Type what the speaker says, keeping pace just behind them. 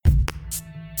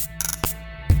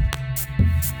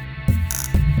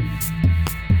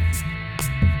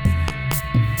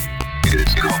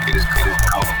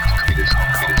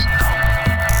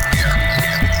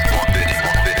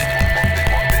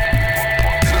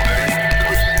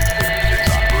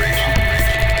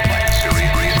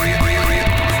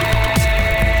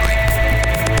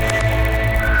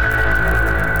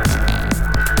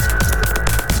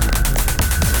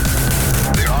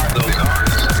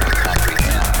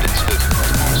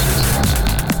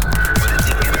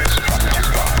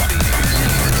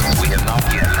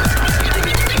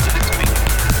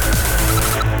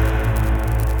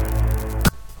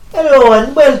Hello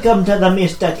and welcome to the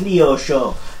Mr. Cleo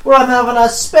Show, where I'm having a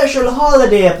special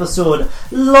holiday episode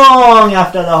long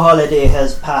after the holiday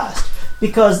has passed,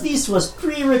 because this was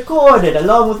pre-recorded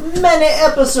along with many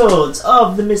episodes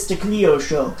of the Mr. Cleo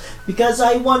Show, because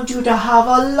I want you to have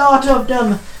a lot of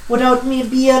them without me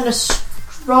being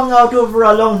strung out over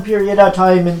a long period of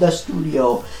time in the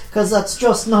studio, because that's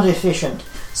just not efficient.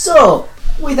 So,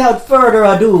 without further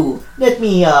ado, let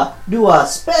me do a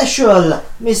special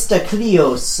Mr.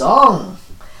 Cleo song.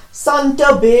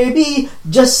 Santa baby,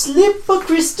 just slip a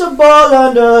crystal ball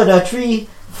under the tree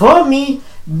for me.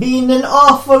 Being an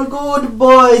awful good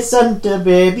boy, Santa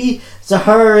baby, so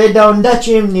hurry down the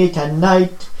chimney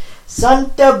tonight.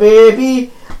 Santa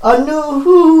baby, a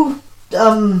new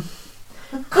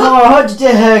card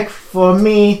deck for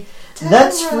me.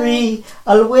 That's free.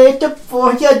 I'll wait up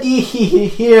for you,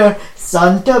 dear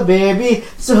Santa baby,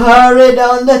 so hurry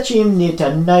down the chimney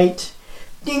tonight.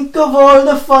 Think of all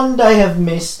the fun I have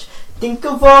missed. Think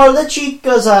of all the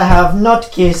chicas I have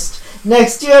not kissed.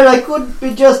 Next year I could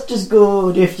be just as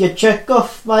good if you check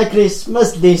off my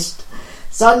Christmas list.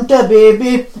 Santa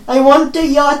baby, I want a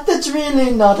yacht that's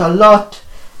really not a lot.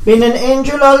 Been an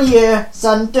angel all year,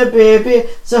 Santa baby,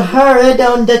 so hurry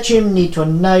down the chimney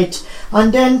tonight.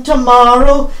 And then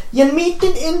tomorrow you'll meet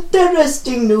an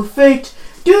interesting new fate.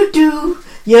 Do-do,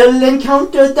 you'll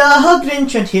encounter the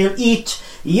Grinch and he'll eat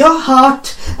your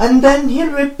heart, and then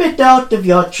he'll rip it out of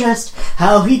your chest.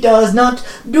 How he does not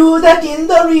do that in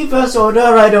the reverse order,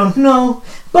 I don't know.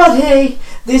 But hey,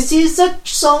 this is a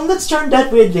song that's turned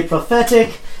out weirdly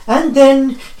prophetic. And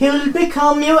then he'll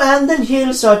become you, and then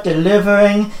he'll start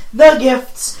delivering the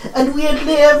gifts, and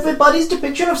weirdly everybody's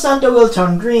depiction of Santa will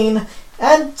turn green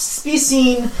and be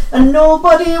seen, and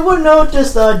nobody will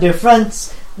notice the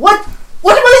difference. What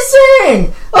am I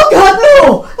saying? Oh God,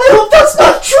 no! I hope that's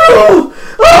not true!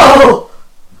 Oh!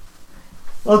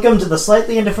 Welcome to the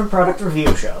Slightly Indifferent Product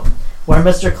Review Show, where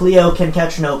Mr. Cleo can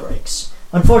catch no breaks.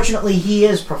 Unfortunately, he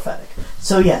is prophetic.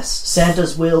 So yes,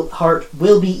 Santa's heart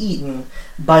will be eaten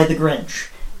by the Grinch,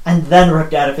 and then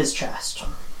ripped out of his chest.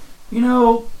 You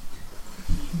know,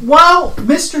 while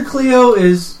Mr. Cleo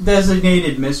is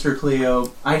designated Mr.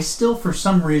 Cleo, I still, for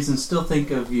some reason, still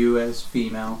think of you as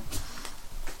female.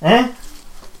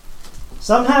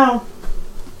 Somehow.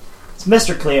 It's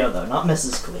Mr. Cleo, though, not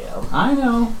Mrs. Cleo. I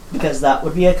know. Because that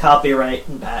would be a copyright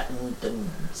and patent and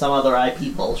some other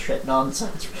IP bullshit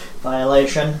nonsense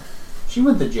violation. She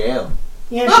went to jail.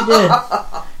 Yeah, she did.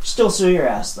 Still sue your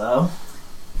ass, though.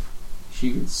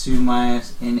 She could sue my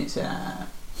ass anytime.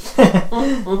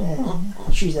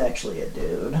 She's actually a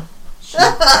dude.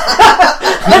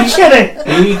 I'm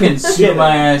kidding! He can sue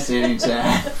my ass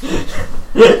anytime.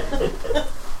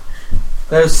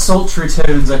 Those sultry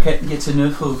tones I can't get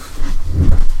enough of.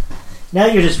 Now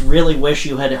you just really wish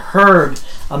you had heard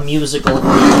a musical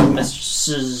of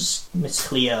Miss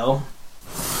Cleo.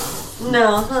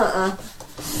 No,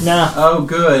 Nah. Oh,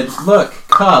 good. Look,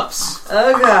 cups.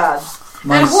 Oh, God.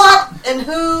 My And what, and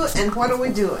who, and what are we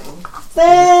doing?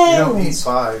 Thanks! You don't need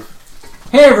 5.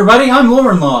 Hey, everybody, I'm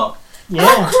Lauren Law. Yeah.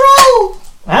 Oh,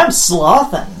 I'm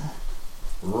slothing.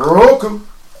 Welcome.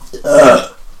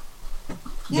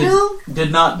 you know?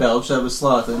 Did not belch, that was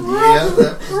slothing. Yeah,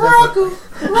 that's Roku.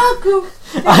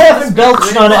 I haven't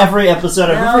belched on every episode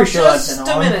of Now, every show I've just been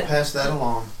a on. minute. Pass that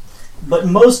along. But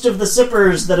most of the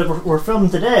sippers that were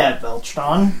filmed today I've belched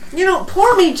on. You know,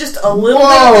 pour me just a little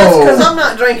Whoa. bit of this, because I'm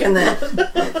not drinking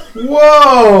that.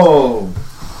 Whoa!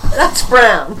 That's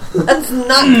brown. That's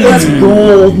not It's good.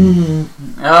 golden.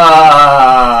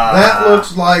 That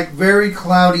looks like very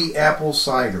cloudy apple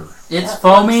cider. It's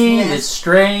foamy, nasty. it's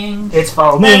strange. It's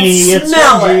foamy, And it's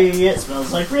smell spongy, it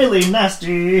smells like really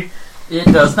nasty. It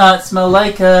does not smell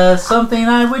like something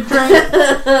I would drink.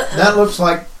 That looks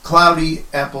like cloudy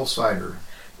apple cider.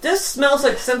 This smells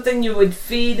like something you would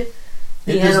feed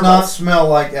the It does animals. not smell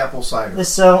like apple cider.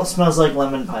 This smells like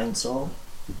lemon pine sol.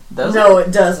 Does No, it?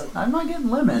 it doesn't. I'm not getting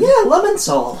lemon. Yeah, lemon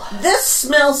sol. This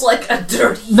smells like a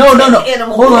dirty No.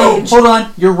 animal cage. Hold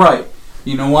on. You're right.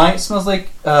 You know why it smells like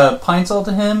pine sol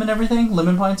to him and everything?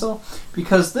 Lemon pine sol?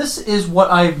 Because this is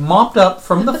what I've mopped up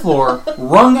from the floor,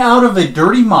 wrung out of a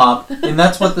dirty mop, and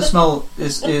that's what the smell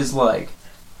is like.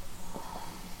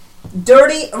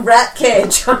 Dirty rat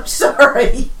cage. I'm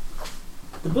sorry.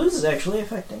 The booze is actually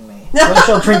affecting me. I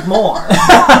shall drink more.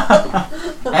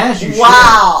 As you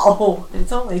Wow.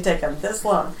 It's only taken this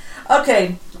long.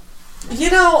 Okay. You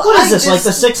know, What is this, like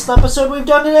the 6th episode we've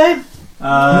done today? should.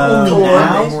 Only No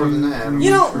now? more than that.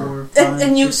 You know, 4, 5,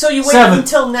 and you, so you wait 7.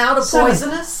 until now to Seven. poison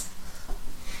us?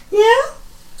 Yeah.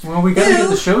 Well, we gotta You- get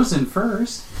the shows in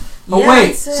first. Oh Yeah, wait,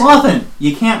 that's it. Slothin,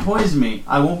 you can't poison me.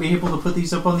 I won't be able to put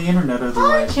these up on the internet I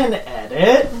otherwise. can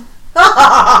edit.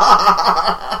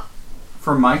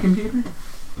 From my computer?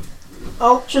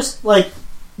 I'll just, like,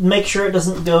 make sure it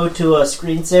doesn't go to a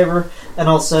screensaver, and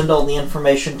I'll send all the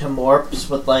information to Morps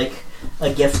with, like,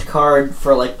 a gift card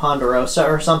for, like, Ponderosa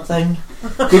or something.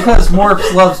 Because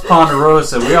Morps loves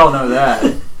Ponderosa, we all know that.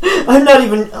 I'm not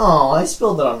even... Oh, I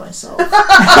spilled it on myself.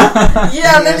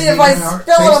 Yeah, maybe if I hasn't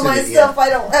spill it on tasted it myself, I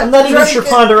don't have I'm not to even drink sure it.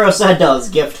 Ponderosa does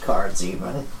gift cards,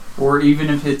 even. Or even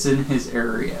if it's in his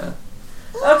area.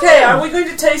 Okay, are we going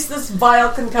to taste this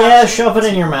vile concoction? Yeah, shove it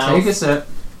in your mouth. Take a sip.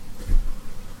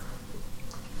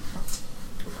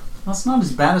 That's not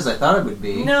as bad as I thought it would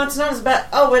be. No, it's not as bad.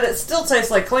 Oh, but it still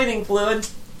tastes like cleaning fluid.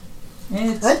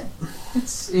 That,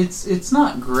 It's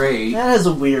not great. that has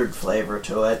a weird flavor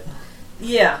to it.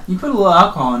 Yeah. You put a little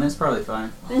alcohol in, it's probably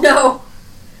fine. No.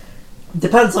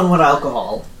 Depends on what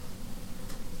alcohol.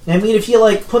 I mean, if you,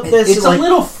 like, put this... It's like, a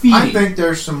little feedy. I think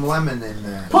there's some lemon in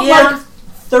that. Put, Yeah. like,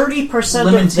 30%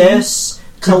 Lemon of tea? this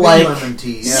to, Could be like, lemon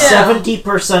tea. Yeah.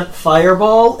 70%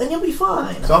 Fireball, and you'll be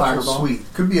fine. It's awful Fireball. sweet.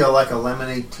 Could be like a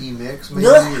lemonade tea mix, maybe.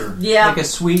 Ugh. Or, Yeah. Like a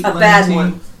sweet A lemon bad tea.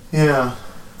 one. yeah.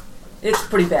 It's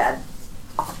pretty bad.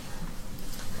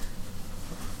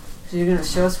 So you're going to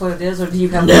show us what it is, or do you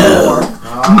have more?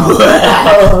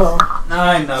 Ah,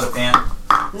 I'm not a fan.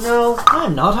 No.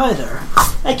 I'm not either.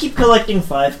 I keep collecting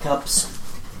 5 cups.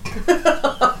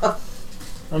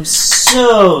 I'm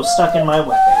so stuck in my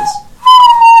ways.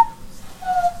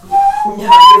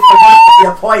 Yeah, you forgot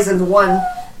you poisoned one.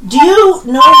 Do you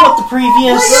know what the Will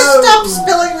previous... you stop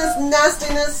spilling this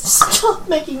nastiness? Stop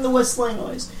making the whistling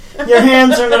noise. Your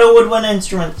hands are not a woodwind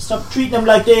instrument. Stop treating them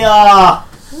like they are.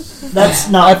 That's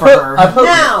not for her.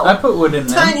 Now. I put wood in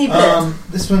there. Tiny bit.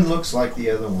 this one looks like the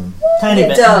other one. Tiny It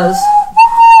bit. does.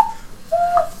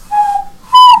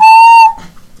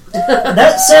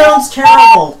 That sounds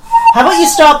terrible. How about you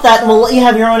stop that and we'll let you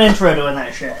have your own intro doing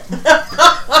that shit.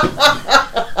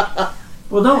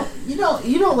 Well,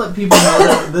 you don't let people know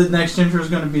that the next intro is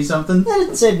going to be something. I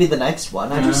didn't say it'd be the next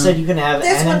one. I just said you can have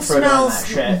This an one intro doing that smells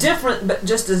shit. different, but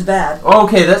just as bad.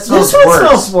 Okay, that smells This one worse.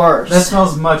 smells worse. That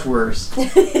smells much worse.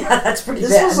 Yeah, that's pretty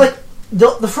This bad. was like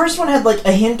the first one had like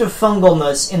a hint of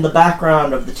fungalness in the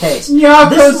background of the taste. Nyako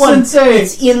This one, Sensei!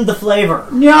 it's in the flavor.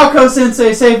 Nyako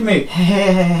Sensei, save me!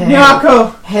 Hey,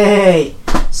 Nyako! hey,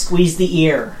 squeeze the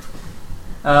ear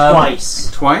twice.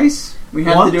 Twice? We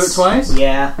had to do it Once? twice?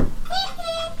 Yeah.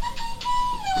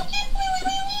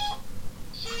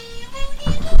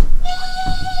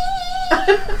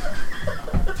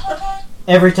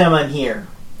 Every time I'm here,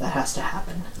 that has to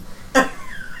happen.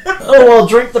 Oh, well,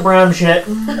 drink the brown shit.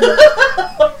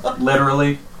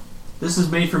 Literally. This is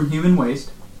made from human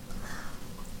waste.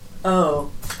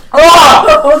 oh.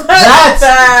 Oh! Oh, that's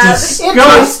bad.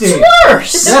 Disgusting! It tastes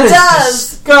worse. That is does.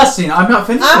 disgusting. I'm not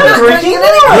finished I'm with not it. drinking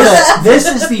any more of that. This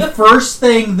is the first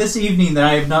thing this evening that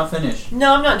I have not finished.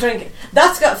 No, I'm not drinking.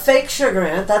 That's got fake sugar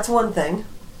in it. That's one thing.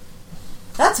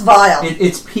 That's vile.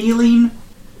 It's peeling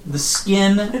the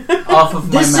skin off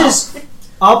of my This mouth. is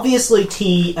obviously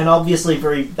tea, and obviously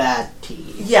very bad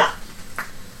tea. Yeah.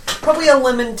 Probably a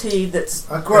lemon tea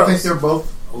that's I gross. think they're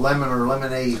both lemon or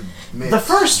lemonade mix. The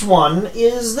first one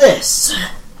is this.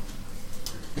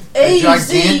 AZ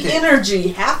gigantic- Energy,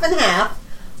 half and half.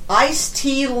 Iced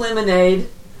tea lemonade.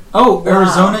 Oh, Wow.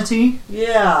 Arizona tea?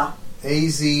 Yeah.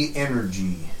 AZ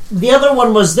Energy. The other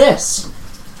one was this.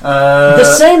 Uh, The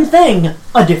same thing,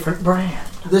 a different brand.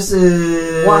 This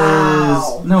is...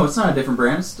 Wow. No, it's not a different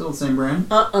brand. It's still the same brand.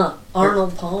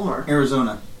 Arnold Palmer.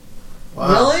 Arizona. Wow.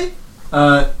 Really?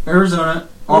 Arizona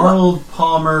Arnold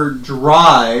Palmer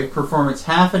Dry Performance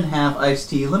Half and Half Iced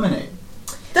Tea Lemonade.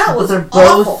 That But was they're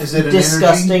both awful. Is it an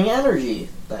disgusting energy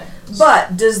things.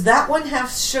 But does that one have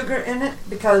sugar in it?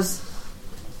 Because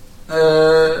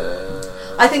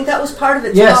I think that was part of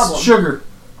its yes, problem. sugar.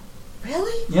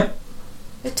 Really? Yep.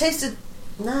 It tasted...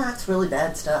 Nah, that's really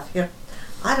bad stuff. Here.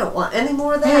 I don't want any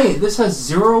more of Hey, that. this has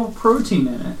 0 protein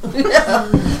in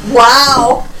it.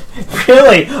 Wow.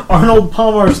 Really? Arnold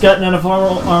Palmer's got none of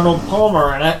Arnold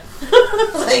Palmer in it.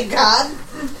 Thank God.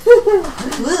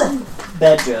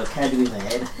 Bad joke, had to be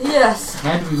made. Yes.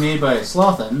 Had to be made by a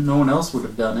slothin. No one else would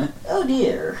have done it. Oh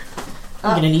dear.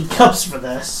 I'm gonna need cups for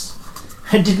this.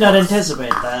 I did not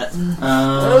anticipate that.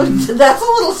 That's a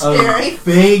little scary.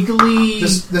 Vaguely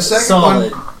The second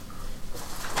solid. one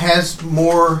has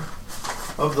more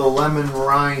of the lemon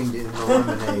rind in the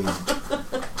lemonade.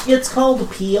 It's called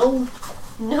peel.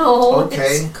 No, Okay.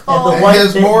 it's called... And It white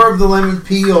has thing- more of the lemon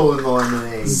peel in the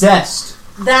lemonade. Zest.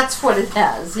 That's what it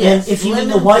has. Yes. And if you mean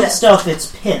the lemon white zest. stuff, it's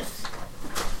pith.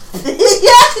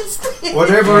 Yes!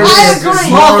 Whatever it I is, just agree.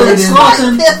 more of it in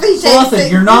Slothin, Pithy Slothin,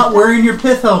 tasting. you're not wearing your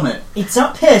pith helmet. It's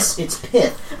not piss, it's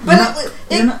pith. But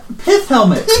You're not, pith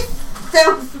helmet. it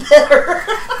sounds better.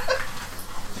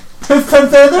 Pith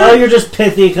feather. Oh, you're just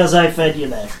pithy because I fed you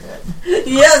that shit.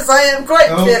 Yes, I am quite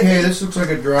Okay, pithy. this looks like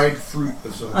a dried fruit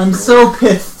of some I'm sort. so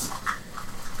pissed.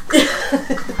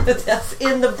 That's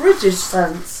in the British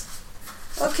sense.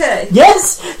 Okay.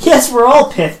 Yes, we're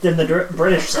all pithed in the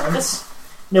British sense.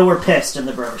 No, we're pissed in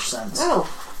the British sense. Oh.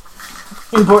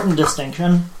 Important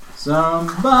distinction.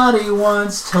 Somebody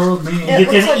once told me. It You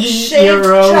looks can like eat shaved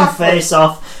your own chocolate. face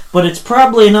off, but it's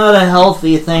probably not a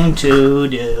healthy thing to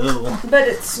do. But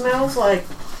it smells like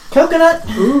Coconut,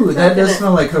 Ooh, that does Coconut.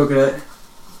 smell like coconut.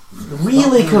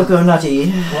 really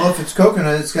coconutty. Well, if it's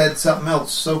coconut, it's got something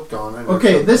else soaked on it. or Okay,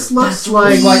 something. this looks That's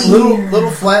like It's like weird.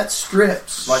 little flat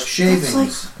strips, like shavings.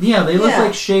 like- yeah, they look Yeah.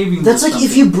 like shavings. That's or like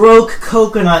if something. you broke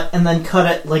coconut and then cut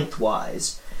it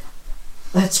lengthwise.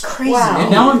 That's crazy. Wow. And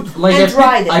now I'm like And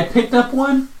dried it. I picked up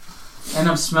one, and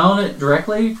I'm smelling it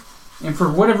directly, and for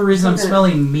whatever reason I'm Okay.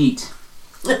 smelling meat.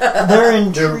 They're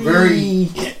intriguing. They're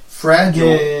very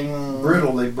fragile,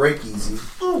 brittle. They break easy.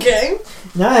 okay.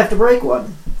 Now I have to break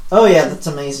one. Oh yeah, that's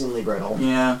amazingly brittle.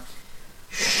 Yeah.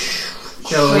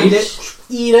 Shall we eat it?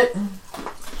 Eat it.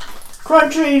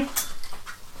 Crunchy.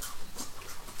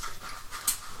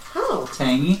 Oh,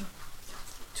 Tangy.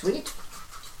 sweet.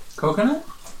 Coconut?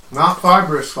 Not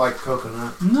fibrous like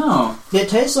coconut. No. It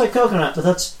tastes like coconut, but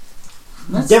that's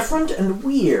That's different and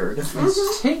weird.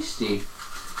 It's tasty.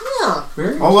 Yeah.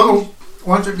 Very Although,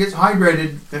 once it gets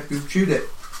hydrated, if you've chewed it,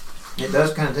 it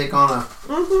does kind of take on a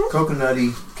Mm-hmm.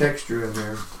 coconutty texture in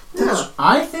there. Yeah.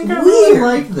 I think I really Weird.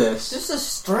 like this. This is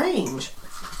strange.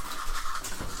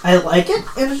 I like it,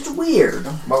 and it's weird.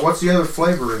 But what's the other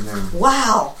flavor in there?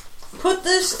 Wow. Put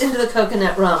this into the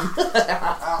coconut rum.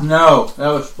 No, that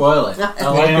would spoil it. I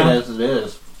like Yeah. it as it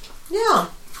is. Yeah.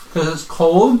 Because it's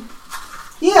cold,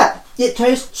 Yeah, it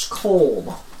tastes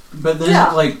cold. but then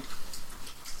Yeah. it like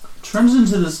turns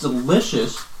into this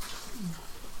delicious,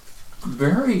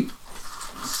 very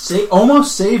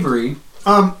almost savory.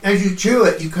 As you chew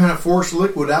it, you kind of force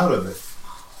liquid out of it.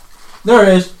 There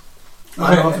it is.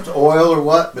 I don't know if it's oil or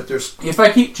what, but there's. If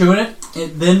I keep chewing it,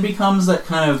 it then becomes that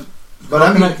kind of But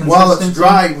I mean, coconut while it's consistency.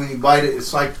 dry, when you bite it,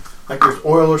 it's like there's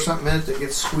oil or something in it that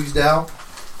gets squeezed out.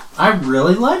 I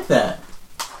really like that.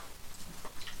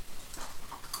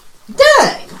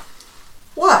 Dang!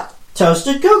 What?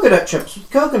 Toasted coconut chips with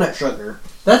coconut sugar.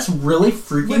 That's really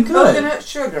freaking With good. coconut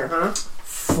sugar, huh?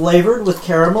 Flavored with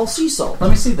caramel sea salt. Let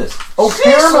me see this. Oh, Sea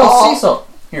caramel salt. sea salt.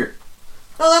 Here,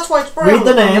 Oh, that's why it's brown. Read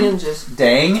the name. Hinges.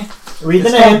 dang. Read the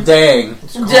It's name. called dang.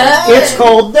 Dang. It's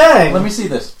called Dang. Let me see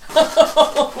this.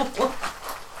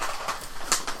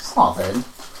 Slothhead.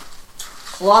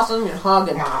 Slossin' and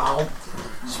hogging. Wow.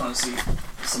 Just want to see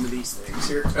some of these things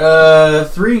here.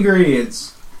 3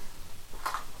 ingredients.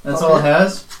 That's all it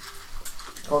has.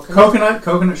 Coconut.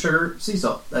 Coconut sugar, sea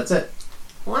salt. That's it.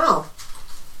 Wow.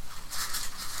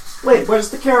 Wait, where does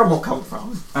the caramel come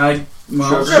from?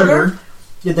 Sugar.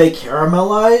 Did they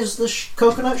caramelize the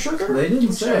coconut sugar? They didn't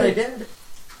I'm sure they say. did.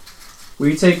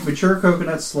 We take mature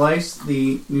coconut, slice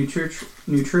the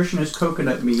nutritious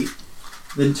coconut meat,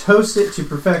 then toast it to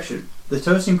perfection. The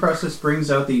toasting process brings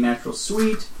out the natural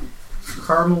sweet,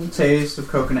 caramel taste of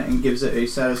coconut and gives it a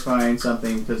satisfying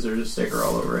something because there's a sticker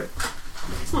all over it.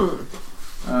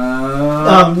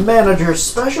 Manager's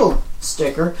special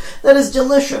sticker. That is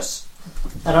delicious.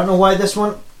 I don't know why this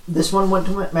one went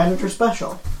to manager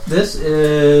special. This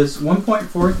is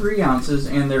 1.43 ounces,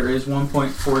 and there is 1.4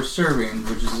 servings,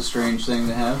 which is a strange thing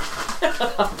to have.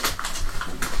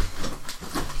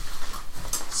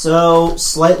 So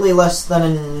slightly less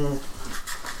than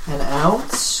an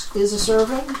ounce is a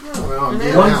serving. Well, I'm And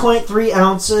getting then- out. 1.3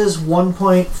 ounces,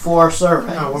 1.4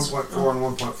 servings. No, 1.4 and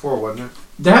 1.4, wasn't it?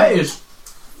 That is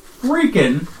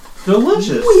freaking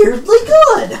delicious. Weirdly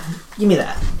good. Give me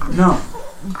that. No.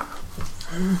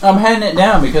 I'm handing it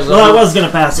down because Well, I was gonna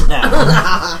pass it down.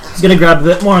 I was gonna grab a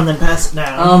bit more and then pass it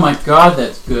down. Oh my god,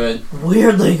 that's good.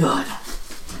 Weirdly good.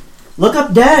 Look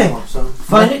up Dang. Want some?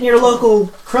 Find it in your local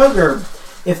Kroger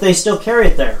if they still carry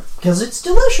it there, because it's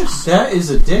delicious. That is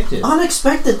addictive.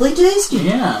 Unexpectedly tasty.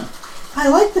 Yeah. I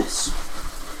like this.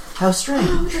 How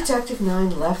strange. Detective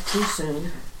 9 left too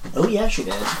soon. Oh yeah, she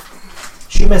did.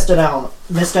 She missed out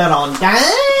on Dang.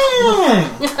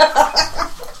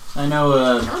 I know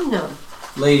I'm none.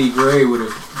 Lady Grey would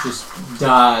have just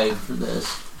died for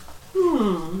this.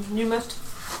 You must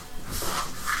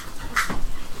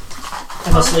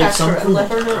I must leave contact some her and for let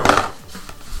her know.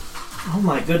 Oh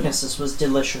my goodness, this was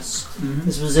delicious. Mhm.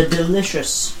 This was a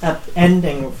delicious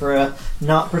ending for a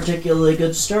not particularly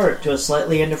good start to a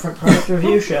slightly indifferent product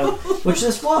review show, which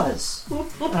this was.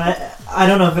 I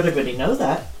don't know if anybody know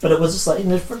that, but it was a slightly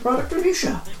different product review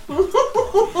show.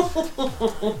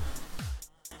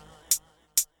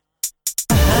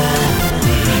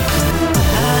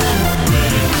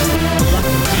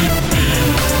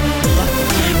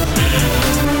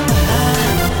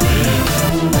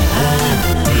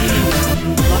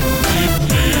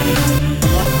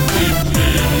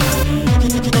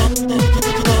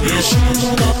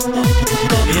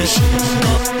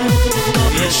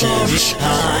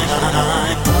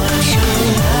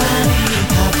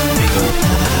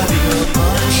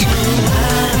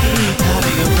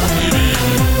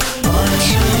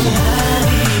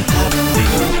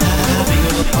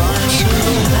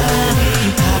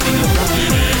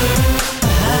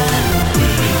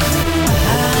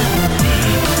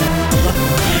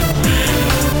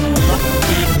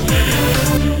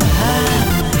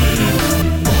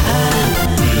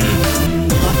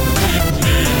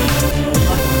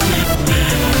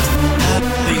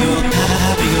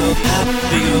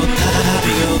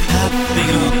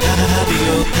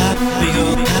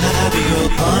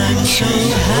 I'm so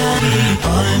happy,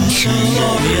 I'm so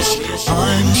glorious,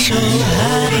 I'm so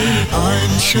happy,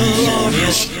 I'm so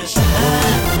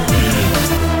glorious.